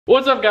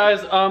What's up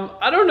guys?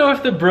 I don't know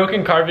if the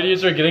broken car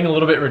videos are getting a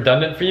little bit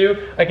redundant for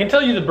you. I can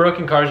tell you the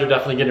broken cars are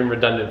definitely getting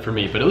redundant for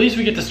me, but at least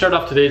we get to start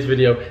off today's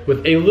video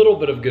with a little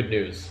bit of good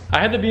news. I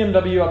had the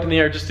BMW up in the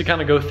air just to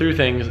kind of go through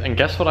things, and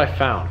guess what I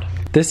found?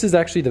 This is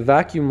actually the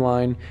vacuum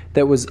line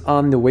that was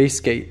on the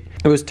wastegate.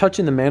 It was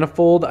touching the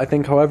manifold. I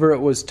think however it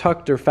was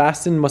tucked or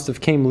fastened must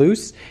have came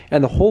loose,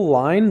 and the whole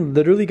line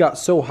literally got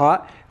so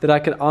hot that I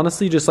could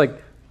honestly just like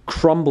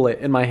crumble it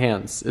in my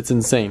hands. It's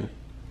insane.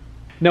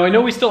 Now I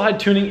know we still had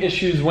tuning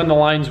issues when the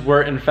lines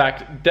were in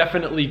fact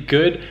definitely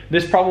good.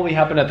 This probably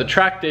happened at the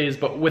track days,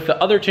 but with the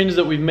other changes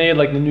that we've made,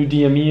 like the new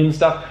DME and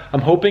stuff,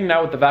 I'm hoping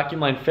now with the vacuum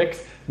line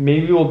fixed,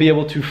 maybe we'll be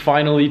able to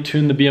finally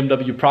tune the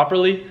BMW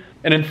properly.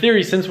 And in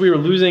theory, since we were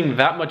losing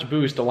that much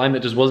boost, a line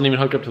that just wasn't even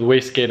hooked up to the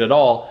wastegate at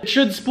all, it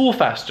should spool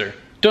faster.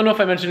 Don't know if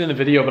I mentioned in the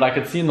video, but I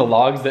could see in the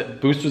logs that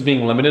boost was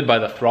being limited by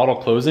the throttle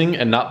closing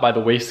and not by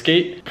the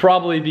wastegate,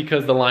 probably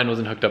because the line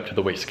wasn't hooked up to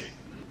the wastegate.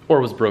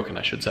 Or was broken,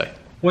 I should say.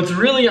 What's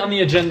really on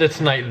the agenda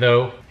tonight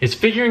though is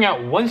figuring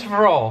out once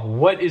for all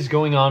what is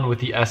going on with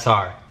the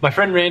SR. My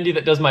friend Randy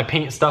that does my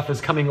paint stuff is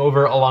coming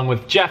over along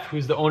with Jeff,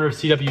 who's the owner of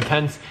CW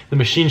Pence, the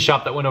machine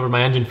shop that went over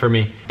my engine for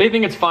me. They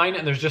think it's fine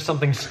and there's just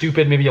something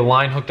stupid, maybe a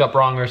line hooked up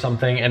wrong or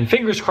something, and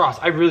fingers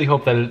crossed, I really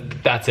hope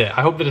that that's it.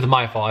 I hope that it's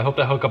my fault. I hope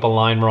I hook up a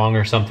line wrong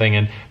or something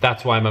and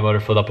that's why my motor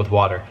filled up with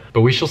water.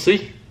 But we shall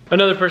see.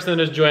 Another person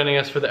that is joining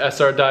us for the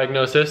SR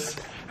diagnosis.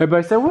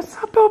 Everybody say, what's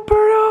up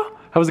Alberto?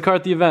 How was the car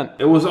at the event?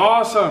 It was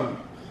awesome.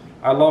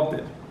 I loved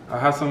it. I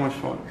had so much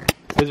fun.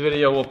 This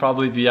video will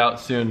probably be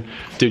out soon.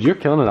 Dude, you're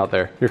killing it out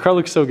there. Your car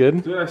looks so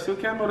good. Dude, I still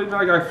can't believe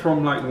like I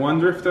from like one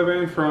drift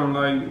event, from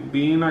like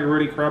being like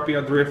really crappy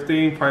at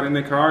drifting, fighting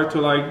the car,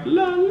 to like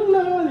la la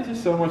la, this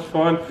is so much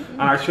fun. And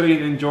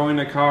actually enjoying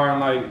the car and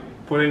like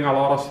putting a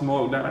lot of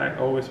smoke that I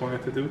always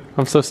wanted to do.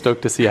 I'm so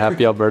stoked to see a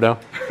happy Alberto.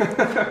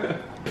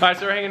 Alright,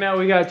 so we're hanging out.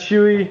 We got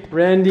Chewy,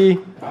 Randy,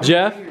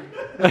 Jeff.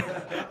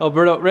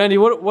 Alberto, Randy,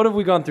 what have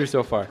we gone through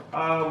so far?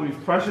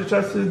 We've pressure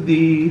tested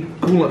the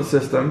coolant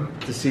system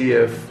to see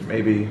if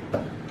maybe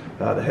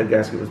the head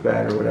gasket was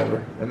bad or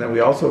whatever. And then we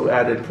also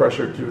added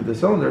pressure to the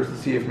cylinders to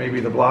see if maybe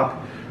the block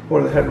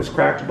or the head was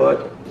cracked,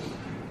 but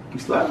we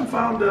still haven't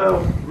found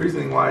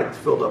reasoning why it's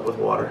filled up with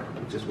water,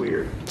 which is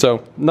weird.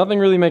 So nothing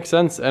really makes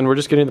sense, and we're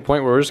just getting to the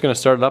point where we're just going to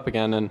start it up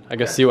again and I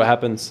guess see what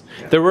happens.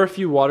 Yeah. There were a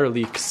few water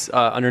leaks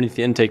underneath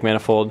the intake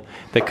manifold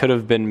that could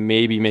have been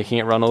maybe making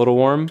it run a little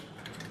warm.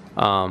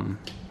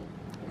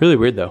 Really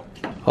weird though.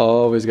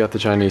 Always got the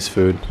Chinese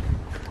food.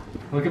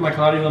 Look at my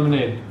cloudy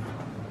lemonade.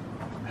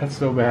 That's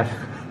so bad.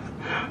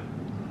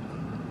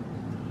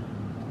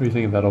 What do you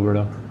think of that,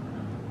 Alberto?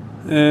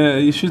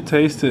 You should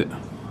taste it.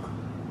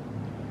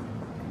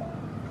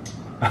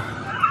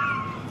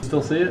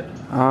 Still see it?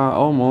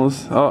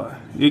 Almost. Oh,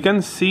 you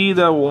can see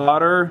the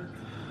water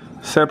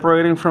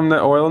separating from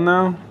the oil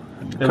now.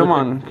 Come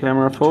on,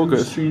 camera,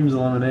 focus. 2 streams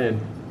of lemonade.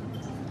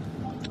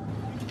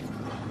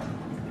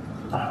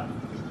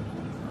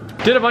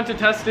 Did a bunch of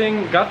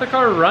testing, got the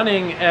car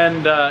running,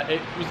 and it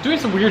was doing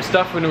some weird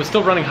stuff when it was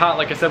still running hot,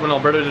 like I said when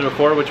Alberto did it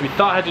before, which we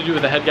thought had to do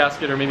with the head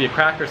gasket or maybe a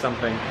crack or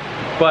something.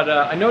 But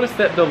I noticed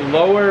that the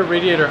lower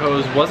radiator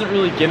hose wasn't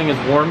really getting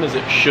as warm as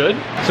it should.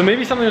 So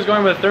maybe something was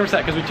going with the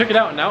thermostat, because we took it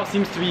out and now it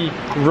seems to be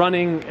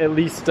running at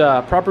least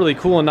properly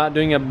cool and not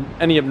doing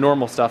any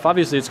abnormal stuff.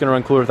 Obviously it's gonna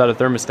run cooler without a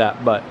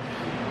thermostat, but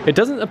it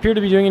doesn't appear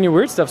to be doing any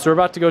weird stuff, so we're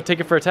about to go take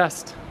it for a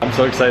test. I'm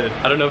so excited.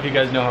 I don't know if you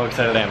guys know how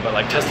excited I am, but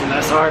like testing the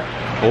SR,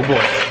 oh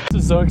boy.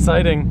 This is so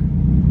exciting.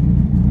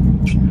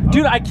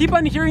 Dude, I keep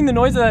on hearing the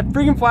noise of that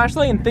freaking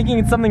flashlight and thinking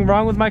it's something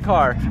wrong with my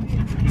car.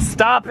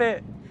 Stop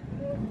it.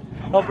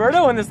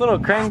 Alberto and this little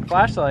crank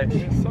flashlight.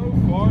 It's so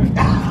far.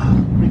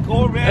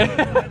 Record, man.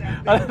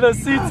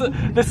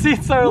 The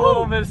seats are a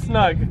little bit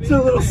snug. It's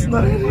a little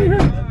snug in here.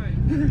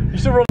 You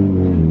should roll.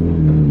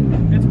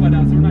 It's wet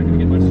out, so we're not gonna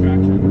get much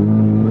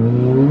traction.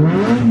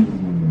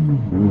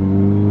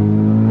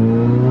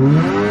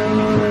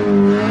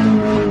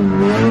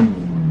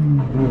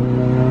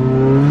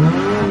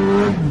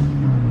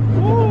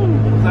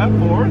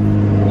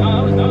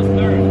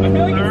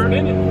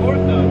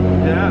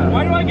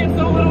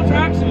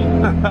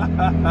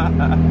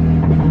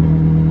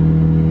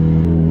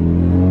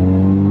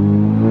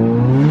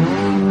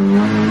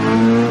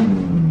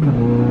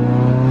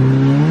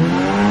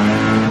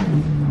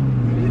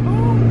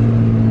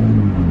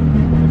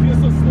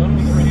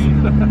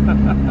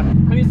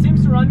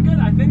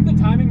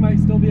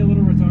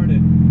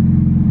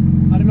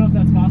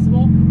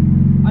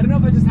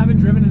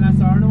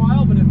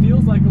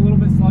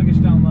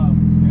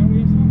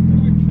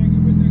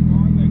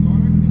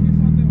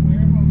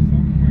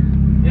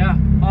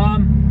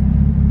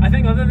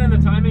 Other than the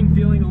timing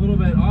feeling a little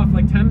bit off,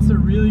 like temps are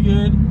really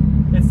good.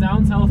 It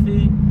sounds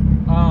healthy.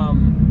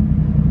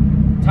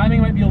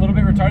 Timing might be a little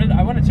bit retarded.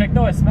 I want to check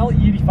though. I smell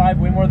E85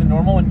 way more than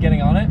normal when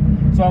getting on it.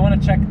 So I want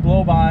to check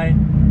blow by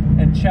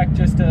and check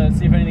just to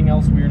see if anything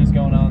else weird is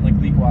going on, like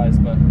leak wise.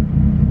 But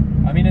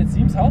I mean, it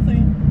seems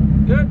healthy.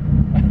 Good.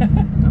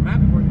 I'm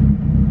happy for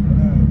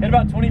you. Hit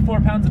about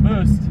 24 pounds of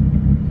boost.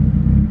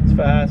 It's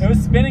fast. It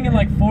was spinning in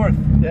like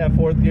 4th. Yeah,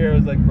 fourth gear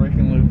was like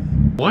breaking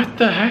loose. What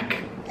the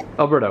heck?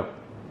 Alberto,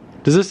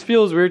 does this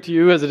feel as weird to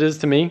you as it is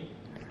to me?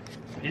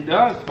 It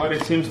does, but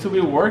it seems to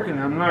be working.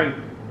 I'm like,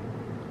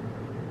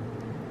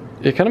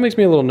 It kind of makes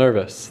me a little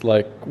nervous.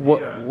 Like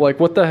what? Yeah. Like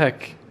what the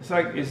heck? it's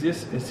like, is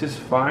this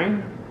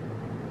fine?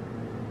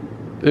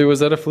 Was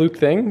that a fluke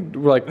thing?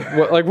 Like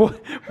what? Like what?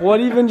 What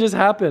even just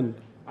happened?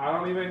 I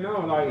don't even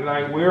know.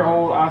 Like we're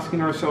all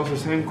asking ourselves the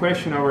same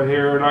question over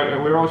here. Like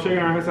we're all shaking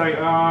our heads, like,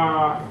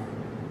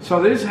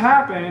 so this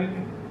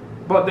happened,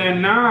 but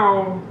then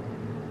now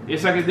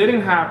it's like it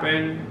didn't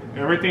happen.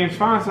 Everything's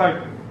fine. It's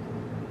like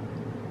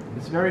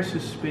it's very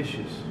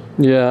suspicious.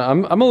 Yeah,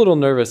 I'm a little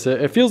nervous.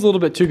 It feels a little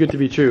bit too good to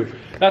be true.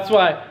 That's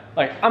why,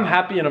 like, I'm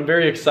happy and I'm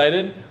very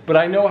excited, but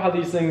I know how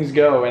these things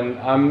go, and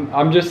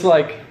I'm just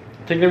like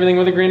taking everything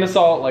with a grain of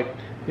salt. Like,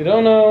 you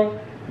don't know.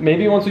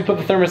 Maybe once we put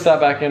the thermostat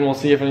back in, we'll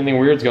see if anything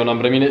weird's going on.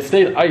 But I mean, it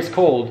stayed ice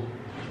cold,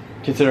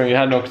 considering it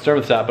had no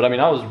thermostat. But I mean,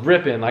 I was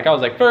ripping. Like, I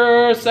was like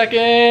first,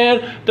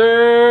 second,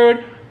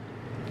 third.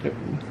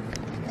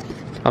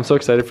 I'm so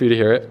excited for you to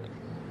hear it.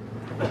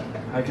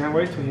 I can't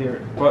wait to hear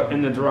it, but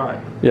in the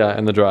dry. Yeah,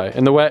 in the dry.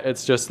 In the wet,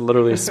 it's just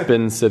literally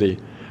spin city.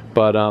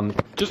 But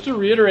just to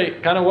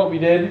reiterate kind of what we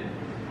did,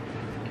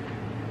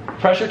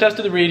 pressure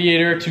tested the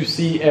radiator to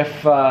see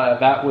if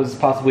that was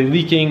possibly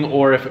leaking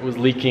or if it was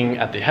leaking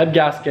at the head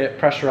gasket,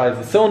 pressurized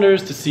the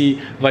cylinders to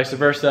see vice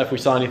versa if we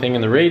saw anything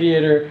in the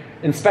radiator,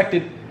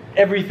 inspected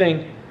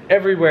everything,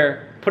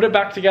 everywhere, put it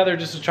back together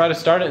just to try to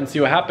start it and see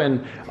what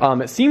happened.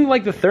 It seemed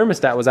like the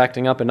thermostat was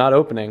acting up and not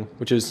opening,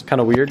 which is kind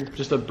of weird.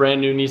 Just a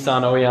brand new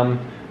Nissan OEM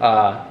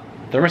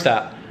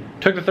thermostat.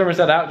 Took the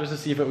thermostat out just to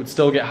see if it would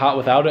still get hot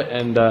without it,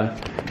 and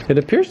it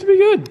appears to be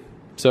good.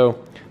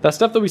 So that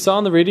stuff that we saw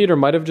in the radiator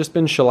might have just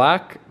been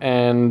shellac,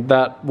 and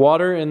that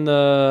water in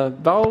the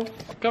valve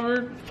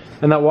cover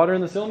and that water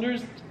in the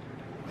cylinders,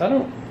 I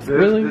don't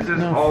really This is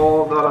know.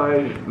 all that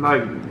I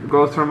like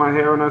goes through my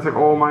hair, and I was like,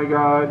 oh my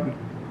god.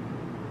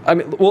 I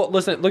mean, well,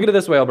 listen, look at it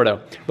this way, Alberto.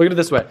 Look at it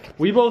this way.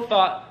 We both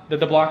thought that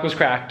the block was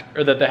cracked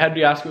or that the head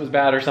gasket was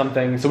bad or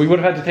something, so we would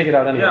have had to take it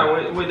out anyway.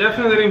 Yeah, we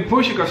definitely didn't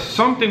push it because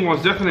something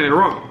was definitely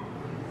wrong.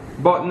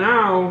 But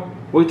now,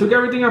 we took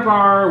everything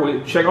apart,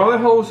 we checked all the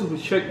hoses, we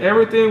checked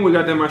everything, we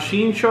got the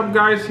machine shop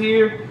guys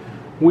here.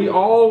 We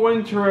all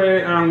went through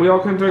it and we all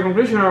came to a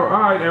conclusion of,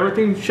 alright,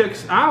 everything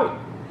checks out.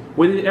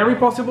 We did every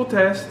possible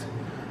test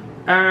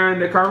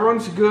and the car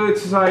runs good.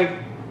 It's like,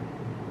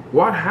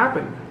 what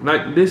happened?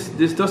 Like this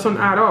doesn't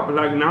add up.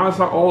 Like now it's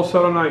like all of a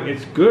sudden like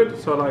it's good.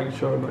 So like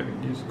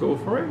just go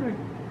for it. Like.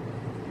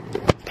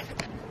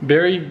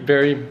 Very,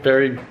 very,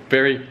 very,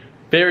 very,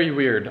 very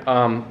weird.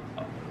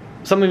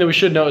 Something that we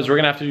should know is we're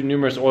gonna have to do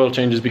numerous oil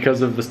changes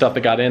because of the stuff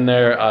that got in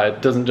there.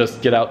 It doesn't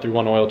just get out through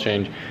one oil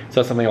change. So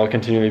that's something I'll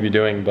continually be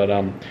doing. But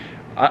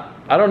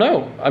I don't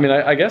know. I mean,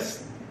 I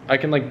guess I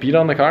can like beat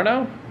on the car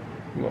now.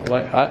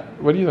 Like,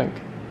 what do you think?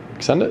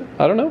 Send it?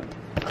 I don't know.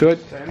 Do I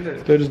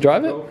just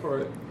drive it? Go for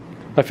it.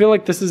 I feel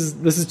like this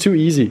is too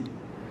easy.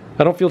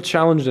 I don't feel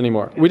challenged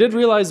anymore. We did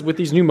realize with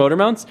these new motor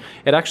mounts,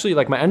 it actually,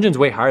 like, my engine's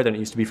way higher than it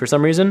used to be for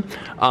some reason.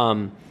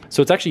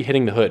 So it's actually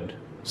hitting the hood.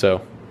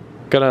 So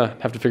gonna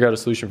have to figure out a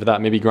solution for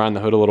that. Maybe grind the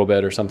hood a little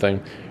bit or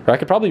something. Or I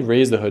could probably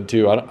raise the hood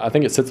too. I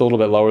think it sits a little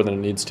bit lower than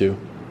it needs to.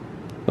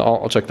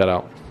 I'll check that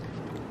out.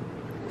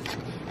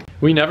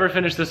 We never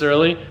finished this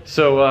early,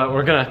 so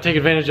we're gonna take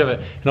advantage of it.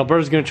 And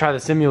Alberto's gonna try the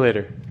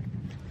simulator.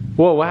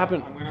 Whoa, what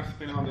happened? I'm gonna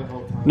spin on the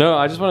whole time. No,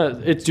 I just wanna,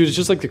 dude, it's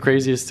just like the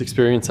craziest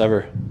experience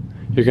ever.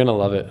 You're gonna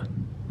love it.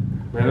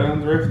 Better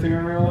than drifting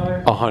in real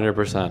life?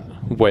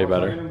 100%. Way It's not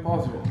better. even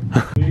possible.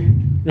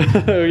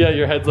 Yeah,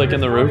 your head's like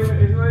in the roof.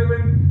 It's not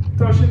even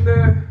touching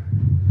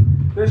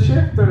the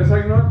shifter. It's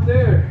like not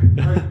there.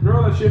 Like,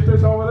 bro, the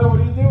shifter's over there.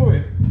 What are you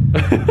doing?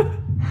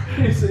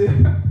 You see?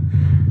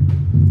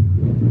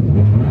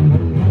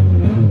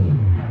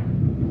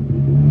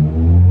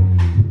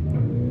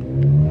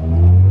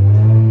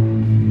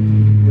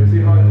 Let's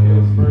see how it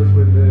feels first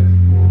with this.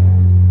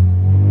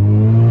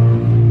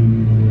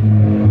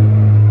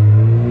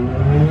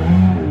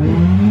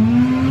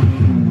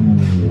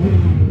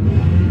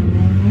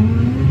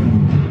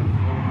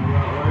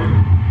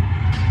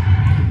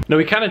 Now,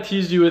 we kind of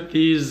teased you with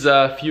these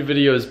few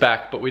videos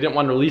back, but we didn't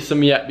want to release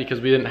them yet because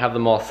we didn't have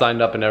them all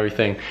signed up and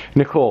everything.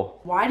 Nicole.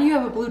 Why do you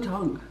have a blue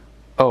tongue?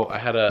 Oh, I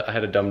had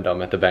a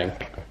dum-dum at the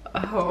bank.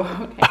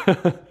 Oh,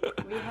 okay.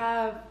 We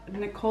have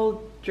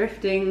Nicole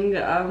drifting,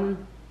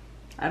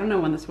 I don't know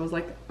when this was,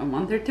 like a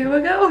month or two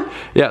ago?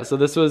 Yeah, so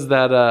this was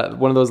that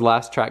one of those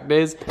last track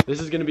days.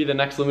 This is gonna be the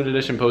next limited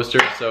edition poster.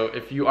 So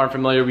if you aren't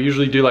familiar, we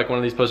usually do like one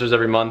of these posters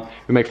every month.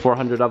 We make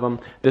 400 of them.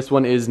 This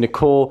one is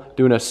Nicole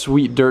doing a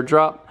sweet dirt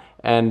drop,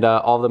 and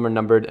all of them are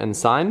numbered and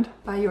signed.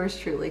 By yours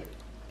truly.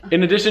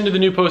 In addition to the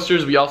new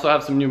posters, we also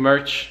have some new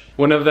merch.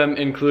 One of them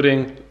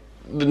including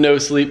the No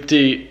Sleep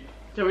tee.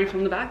 Do you want me to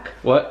film the back?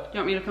 What? Do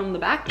you want me to film the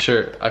back?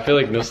 Sure. I feel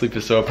like No Sleep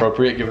is so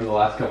appropriate given the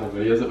last couple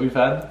videos that we've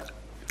had.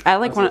 I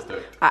like I'm one. so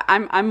stoked.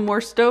 I'm more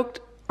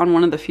stoked on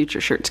one of the future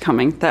shirts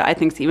coming that I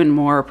think is even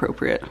more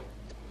appropriate.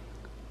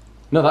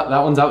 No, that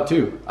one's out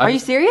too. Are you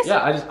serious?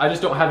 Yeah, I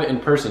just don't have it in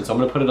person, so I'm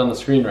gonna put it on the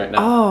screen right now.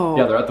 Oh.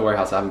 Yeah, they're at the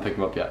warehouse. I haven't picked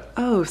them up yet.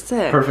 Oh,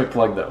 sick. Perfect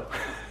plug though.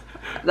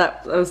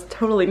 That was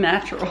totally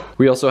natural.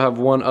 We also have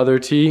one other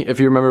tee. If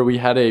you remember, we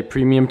had a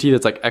premium tee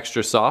that's like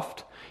extra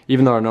soft,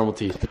 even though our normal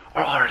tees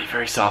are already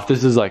very soft.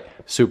 This is like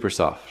super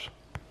soft.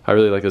 I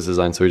really like this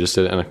design, so we just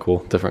did it in a cool,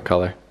 different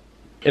color.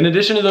 In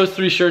addition to those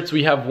 3 shirts,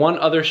 we have one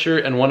other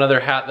shirt and one other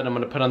hat that I'm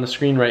gonna put on the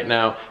screen right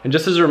now. And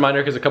just as a reminder,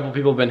 because a couple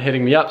people have been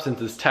hitting me up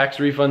since it's tax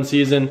refund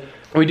season,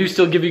 we do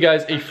still give you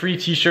guys a free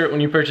t-shirt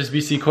when you purchase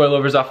BC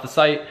Coilovers off the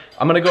site.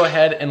 I'm gonna go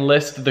ahead and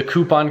list the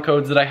coupon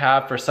codes that I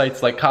have for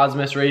sites like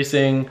Cosmos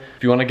Racing.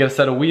 If you wanna get a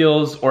set of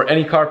wheels or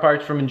any car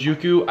parts from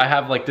Injuku, I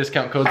have like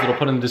discount codes that I'll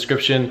put in the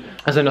description,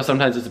 as I know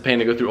sometimes it's a pain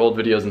to go through old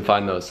videos and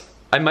find those.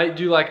 I might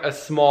do like a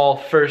small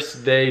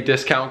first day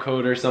discount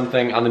code or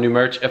something on the new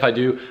merch. If I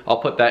do, I'll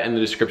put that in the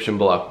description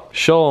below.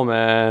 Shoal,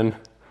 man,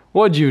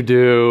 what'd you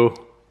do?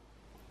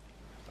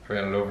 I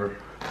ran it over.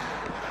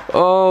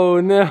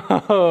 Oh no,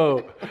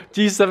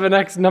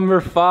 G7X number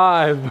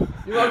 5.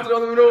 You left it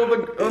on the middle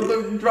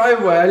of the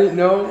driveway, I didn't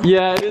know.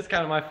 Yeah, it is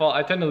kind of my fault.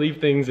 I tend to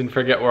leave things and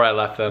forget where I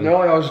left them. No,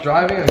 I was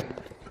driving and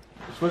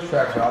the switch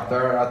tracks were out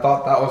there and I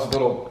thought that was a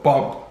little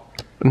bump.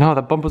 No,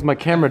 that bump was my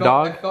camera,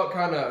 dog. It felt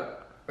kind of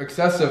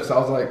excessive, so I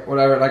was like,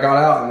 whatever, and I got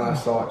out and I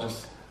saw it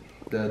just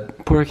dead.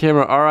 Poor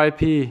camera,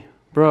 RIP,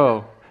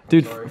 bro.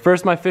 Dude,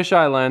 first my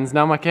fisheye lens,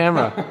 now my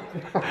camera.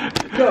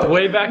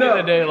 Way back in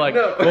the day, like,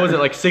 what was it,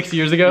 like 6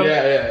 years ago?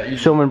 Yeah.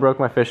 Shulman broke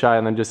my fisheye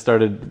and then just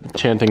started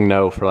chanting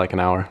no for like an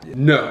hour.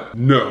 No.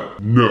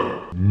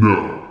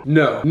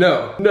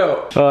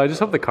 Oh, I just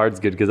hope the card's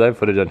good because I have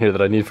footage on here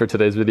that I need for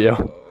today's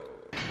video.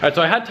 Alright,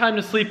 so I had time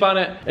to sleep on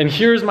it, and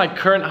here's my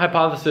current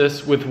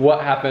hypothesis with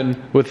what happened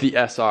with the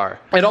SR.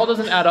 It all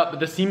doesn't add up, but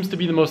this seems to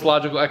be the most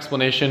logical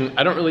explanation.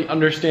 I don't really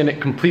understand it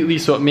completely,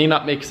 so it may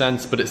not make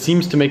sense, but it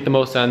seems to make the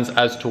most sense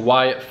as to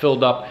why it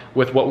filled up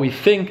with what we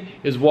think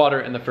is water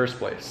in the first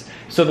place.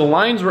 So the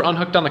lines were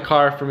unhooked on the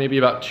car for maybe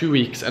about 2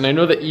 weeks, and I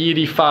know that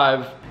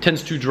E85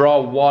 tends to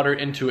draw water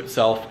into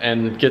itself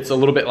and gets a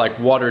little bit like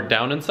watered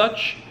down and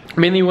such.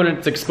 Mainly when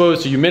it's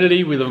exposed to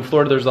humidity. We live in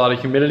Florida, there's a lot of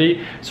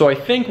humidity. So I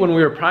think when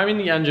we were priming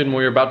the engine, when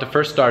we were about to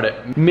first start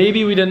it,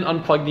 maybe we didn't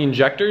unplug the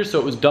injectors, so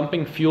it was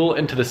dumping fuel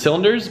into the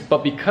cylinders,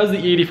 but because the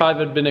E85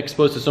 had been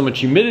exposed to so much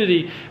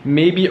humidity,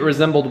 maybe it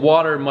resembled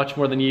water much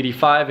more than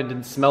E85 and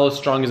didn't smell as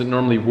strong as it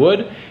normally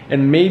would,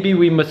 and maybe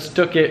we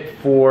mistook it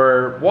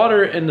for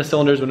water in the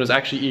cylinders when it was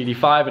actually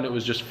E85 and it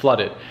was just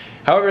flooded.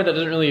 However, that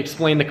doesn't really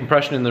explain the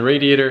compression in the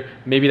radiator.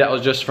 Maybe that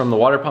was just from the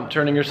water pump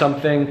turning or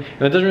something.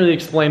 And it doesn't really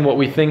explain what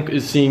we think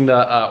is seeing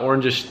the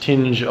orangish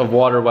tinge of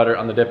water wetter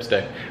on the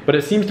dipstick. But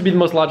it seems to be the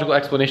most logical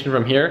explanation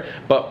from here.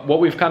 But what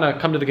we've kind of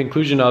come to the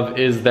conclusion of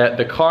is that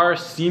the car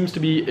seems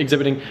to be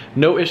exhibiting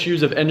no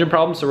issues of engine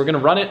problems. So we're gonna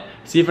run it,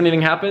 see if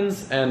anything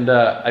happens. And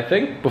I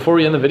think before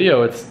we end the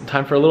video, it's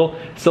time for a little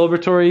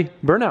celebratory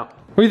burnout.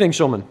 What do you think,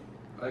 Shulman?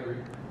 I agree.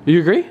 You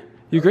agree?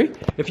 You agree?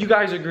 If you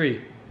guys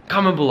agree,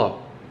 comment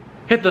below.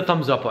 Hit the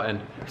thumbs up button,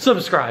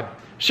 subscribe,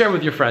 share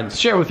with your friends,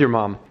 share with your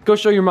mom. Go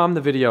show your mom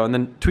the video and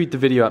then tweet the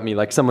video at me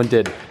like someone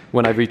did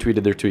when I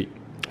retweeted their tweet.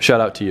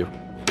 Shout out to you.